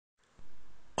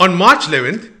On March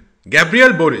 11th,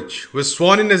 Gabriel Boric was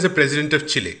sworn in as the president of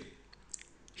Chile.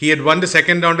 He had won the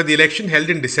second round of the election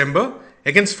held in December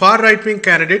against far right-wing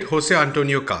candidate Jose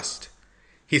Antonio Cast.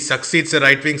 He succeeds the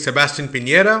right-wing Sebastián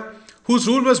Piñera, whose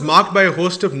rule was marked by a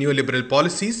host of neoliberal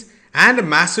policies and a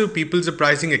massive people's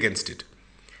uprising against it.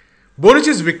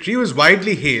 Boric's victory was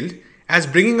widely hailed as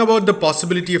bringing about the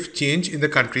possibility of change in the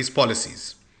country's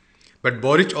policies. But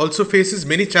Boric also faces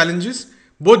many challenges,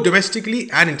 both domestically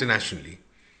and internationally.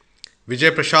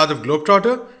 Vijay Prashad of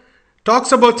Globetrotter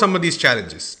talks about some of these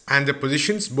challenges and the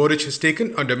positions Boric has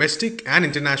taken on domestic and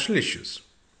international issues.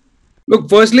 Look,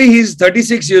 firstly, he's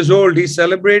 36 years old. He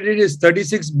celebrated his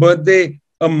 36th birthday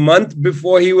a month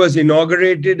before he was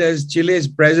inaugurated as Chile's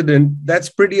president. That's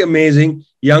pretty amazing.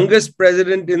 Youngest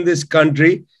president in this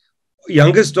country,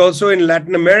 youngest also in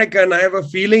Latin America. And I have a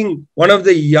feeling one of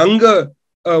the younger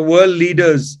world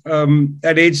leaders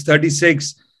at age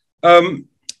 36.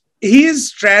 He is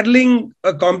straddling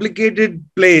a complicated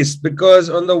place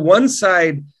because on the one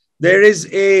side, there is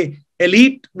a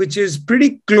elite which is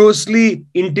pretty closely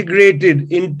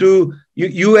integrated into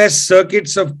US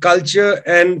circuits of culture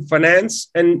and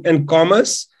finance and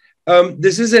commerce.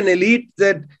 This is an elite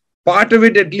that part of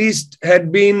it at least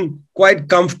had been quite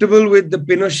comfortable with the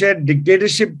Pinochet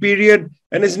dictatorship period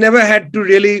and has never had to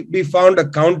really be found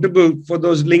accountable for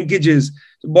those linkages.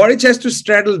 So Boric has to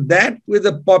straddle that with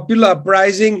a popular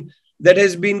uprising that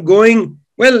has been going,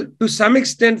 well, to some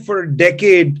extent for a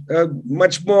decade,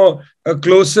 much more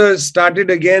closer,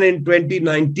 started again in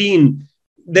 2019.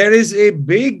 There is a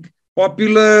big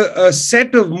popular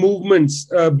set of movements,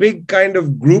 a big kind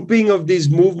of grouping of these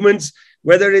movements,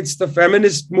 whether it's the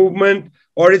feminist movement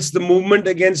or it's the movement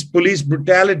against police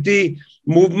brutality,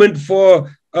 movement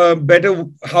for better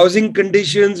housing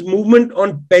conditions, movement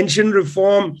on pension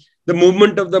reform, the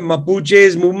movement of the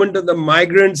Mapuches, movement of the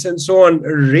migrants, and so on,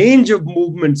 a range of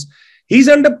movements. He's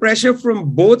under pressure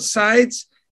from both sides.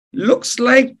 Looks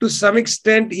like to some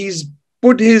extent he's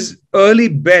put his early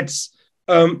bets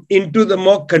into the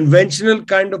more conventional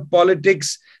kind of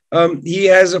politics. He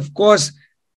has, of course,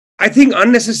 I think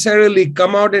unnecessarily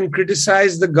come out and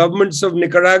criticized the governments of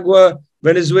Nicaragua,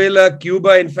 Venezuela,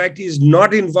 Cuba. In fact, he's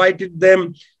not invited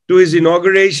them to his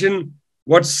inauguration.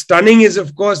 What's stunning is,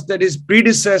 of course, that his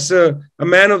predecessor, a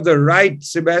man of the right,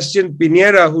 Sebastián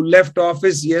Piñera, who left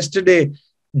office yesterday,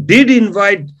 did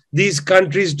invite these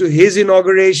countries to his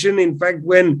inauguration. In fact,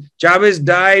 when Chavez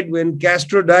died, when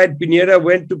Castro died, Piñera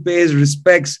went to pay his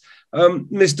respects.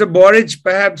 Mr. Boric,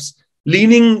 perhaps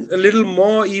leaning a little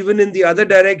more even in the other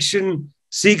direction,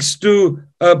 seeks to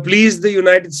please the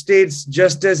United States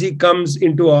just as he comes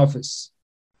into office.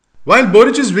 While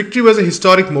Boric's victory was a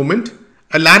historic moment,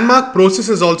 a landmark process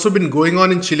has also been going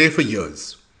on in Chile for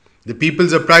years. The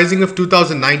People's Uprising of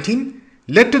 2019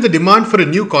 led to the demand for a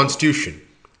new constitution,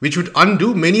 which would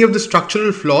undo many of the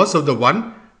structural flaws of the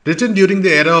one written during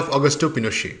the era of Augusto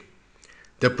Pinochet.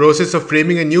 The process of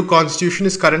framing a new constitution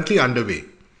is currently underway.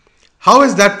 How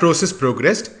has that process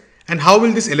progressed, and how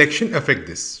will this election affect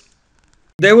this?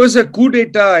 There was a coup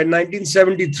d'etat in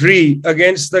 1973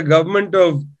 against the government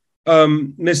of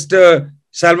Mr.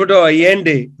 Salvador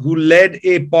Allende, who led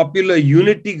a popular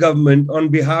unity government on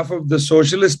behalf of the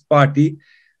Socialist Party.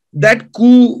 That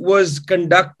coup was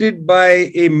conducted by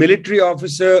a military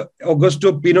officer,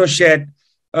 Augusto Pinochet,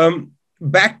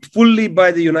 backed fully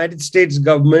by the United States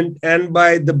government and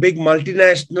by the big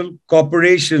multinational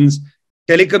corporations,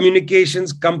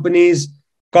 telecommunications companies,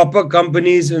 copper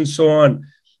companies, and so on.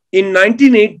 In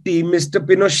 1980, Mr.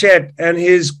 Pinochet and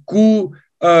his coup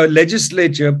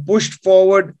legislature pushed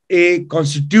forward a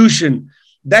constitution.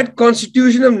 That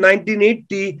constitution of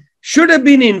 1980 should have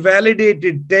been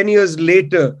invalidated 10 years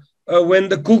later when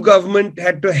the coup government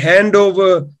had to hand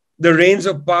over the reins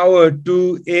of power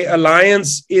to an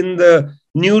alliance in the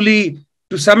newly,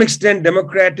 to some extent,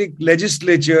 democratic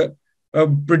legislature,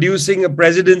 producing a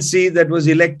presidency that was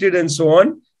elected and so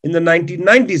on in the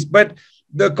 1990s. But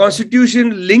the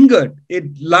constitution lingered.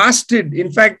 It lasted.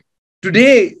 In fact,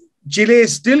 today, Chile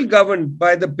is still governed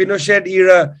by the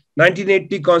Pinochet-era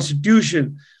 1980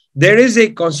 constitution. There is a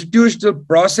constitutional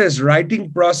process,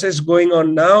 writing process going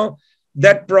on now.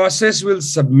 That process will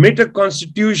submit a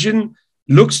constitution,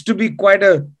 looks to be quite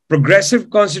a progressive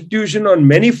constitution on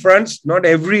many fronts, not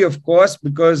every, of course,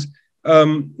 because,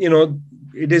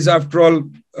 it is, after all,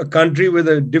 a country with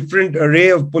a different array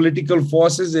of political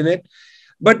forces in it.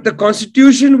 But the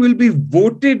constitution will be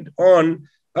voted on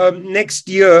next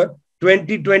year,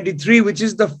 2023, which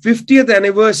is the 50th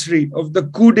anniversary of the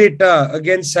coup d'etat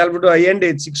against Salvador Allende.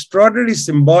 It's extraordinarily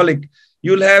symbolic.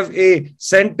 You'll have a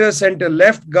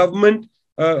center-left government,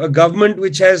 a government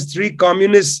which has three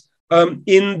communist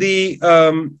in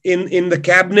the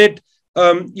cabinet.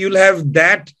 You'll have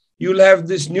that. You'll have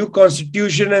this new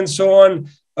constitution and so on.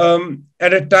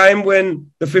 At a time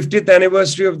when the 50th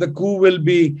anniversary of the coup will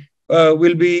be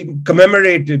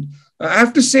commemorated. I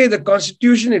have to say the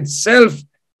constitution itself,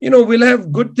 will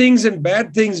have good things and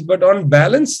bad things, but on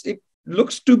balance, it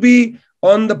looks to be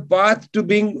on the path to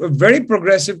being a very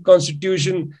progressive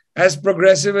constitution, as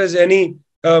progressive as any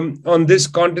on this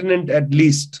continent at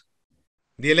least.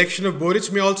 The election of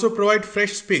Boric may also provide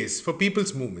fresh space for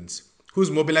people's movements, whose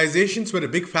mobilizations were a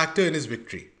big factor in his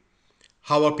victory.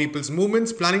 How are people's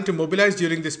movements planning to mobilize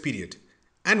during this period?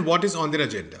 And what is on their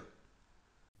agenda?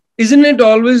 Isn't it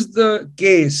always the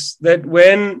case that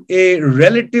when a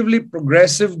relatively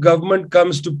progressive government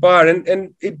comes to power,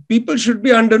 and people should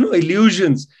be under no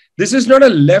illusions, this is not a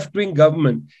left-wing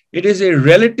government. It is a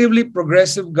relatively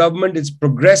progressive government. It's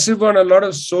progressive on a lot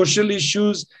of social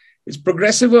issues. It's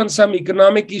progressive on some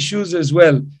economic issues as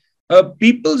well.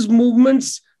 People's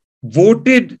movements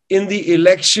voted in the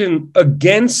election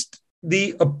against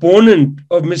the opponent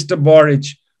of Mr. Boric,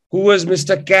 who was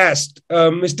Mr. Cast.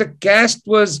 Mr. Cast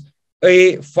was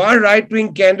a far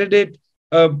right-wing candidate,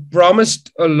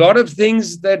 promised a lot of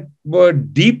things that were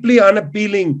deeply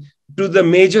unappealing to the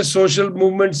major social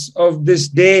movements of this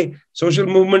day, social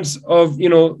movements of,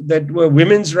 that were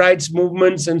women's rights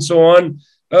movements and so on.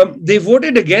 They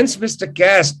voted against Mr.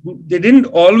 Cast. They didn't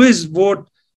always vote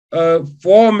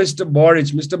for Mr. Boric.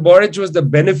 Mr. Boric was the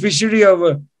beneficiary of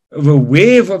a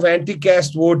wave of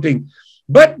anti-caste voting.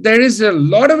 But there is a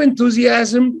lot of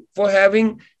enthusiasm for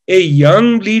having a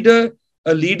young leader,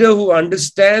 a leader who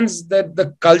understands that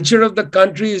the culture of the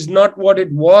country is not what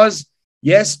it was.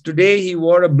 Yes, today he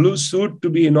wore a blue suit to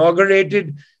be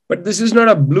inaugurated, but this is not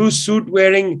a blue suit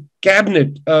wearing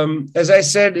cabinet. As I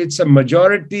said, it's a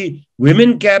majority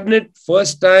women cabinet,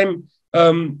 first time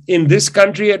in this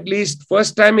country at least,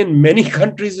 first time in many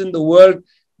countries in the world.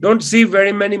 Don't see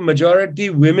very many majority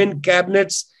women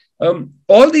cabinets.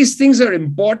 All these things are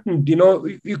important.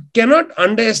 You cannot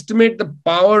underestimate the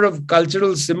power of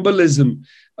cultural symbolism.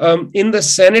 In the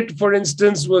Senate, for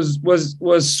instance,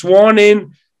 was sworn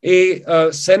in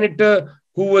a senator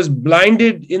who was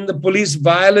blinded in the police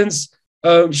violence.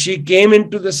 She came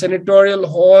into the senatorial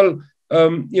hall,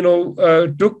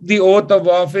 took the oath of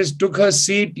office, took her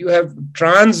seat. You have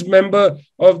trans member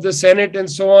of the Senate and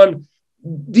so on.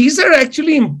 These are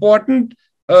actually important,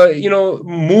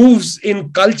 moves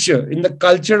in culture, in the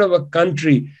culture of a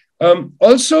country.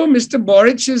 Also, Mr.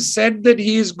 Boric has said that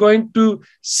he is going to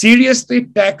seriously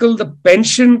tackle the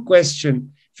pension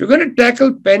question. If you're going to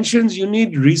tackle pensions, you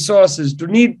need resources. To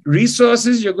need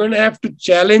resources, you're going to have to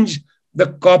challenge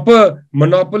the copper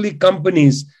monopoly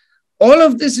companies. All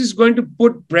of this is going to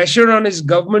put pressure on his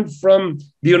government from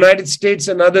the United States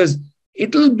and others.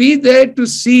 It'll be there to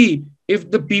see if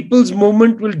the people's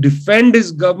movement will defend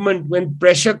his government when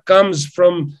pressure comes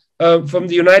from the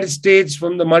United States,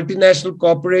 from the multinational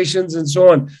corporations and so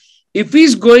on. If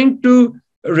he's going to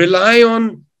rely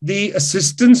on the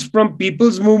assistance from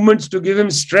people's movements to give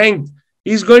him strength,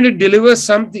 he's going to deliver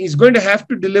something. He's going to have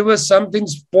to deliver some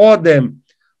things for them.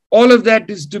 All of that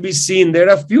is to be seen. There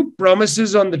are few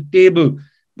promises on the table,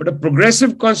 but a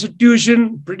progressive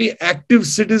constitution, pretty active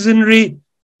citizenry,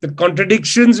 the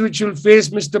contradictions which will face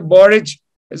Mr. Boric,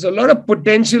 there's a lot of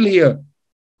potential here.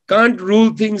 Can't rule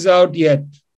things out yet.